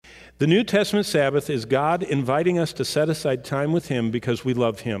The New Testament Sabbath is God inviting us to set aside time with Him because we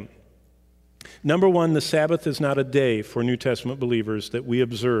love Him. Number one, the Sabbath is not a day for New Testament believers that we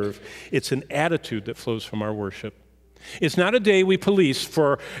observe. It's an attitude that flows from our worship. It's not a day we police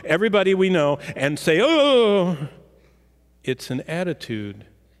for everybody we know and say, oh. It's an attitude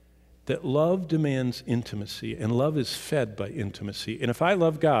that love demands intimacy, and love is fed by intimacy. And if I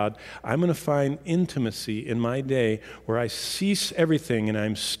love God, I'm going to find intimacy in my day where I cease everything and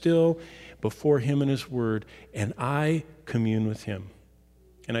I'm still before Him and His Word, and I commune with Him.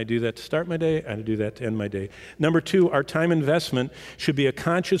 And I do that to start my day, I do that to end my day. Number two, our time investment should be a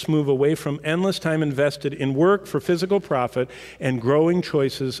conscious move away from endless time invested in work for physical profit and growing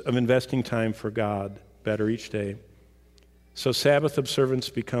choices of investing time for God better each day. So Sabbath observance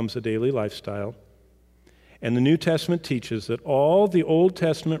becomes a daily lifestyle. And the New Testament teaches that all the Old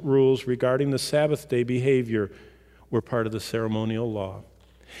Testament rules regarding the Sabbath day behavior were part of the ceremonial law.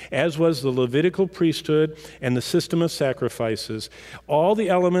 As was the Levitical priesthood and the system of sacrifices, all the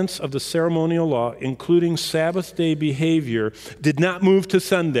elements of the ceremonial law, including Sabbath day behavior, did not move to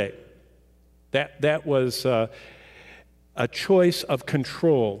Sunday. That was a choice of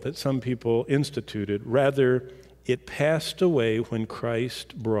control that some people instituted. Rather, it passed away when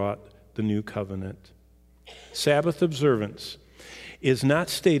Christ brought the new covenant. Sabbath observance is not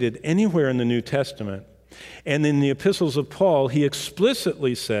stated anywhere in the New Testament. And in the epistles of Paul, he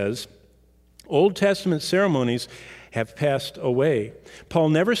explicitly says, Old Testament ceremonies have passed away. Paul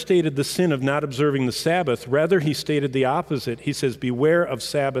never stated the sin of not observing the Sabbath. Rather, he stated the opposite. He says, beware of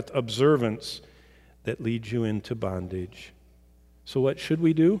Sabbath observance that leads you into bondage. So what should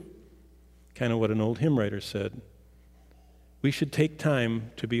we do? Kind of what an old hymn writer said. We should take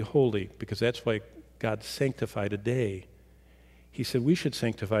time to be holy, because that's why God sanctified a day. He said we should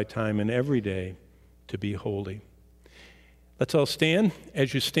sanctify time in every day to be holy. Let's all stand.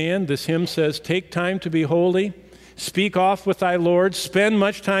 As you stand, this hymn says, take time to be holy, speak oft with thy Lord, spend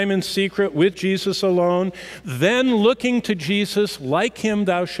much time in secret with Jesus alone, then looking to Jesus, like Him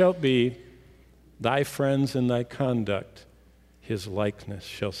thou shalt be, thy friends in thy conduct His likeness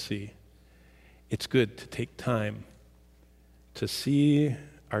shall see. It's good to take time to see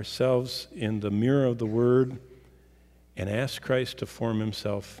ourselves in the mirror of the Word and ask Christ to form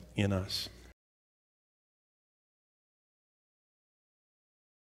Himself in us.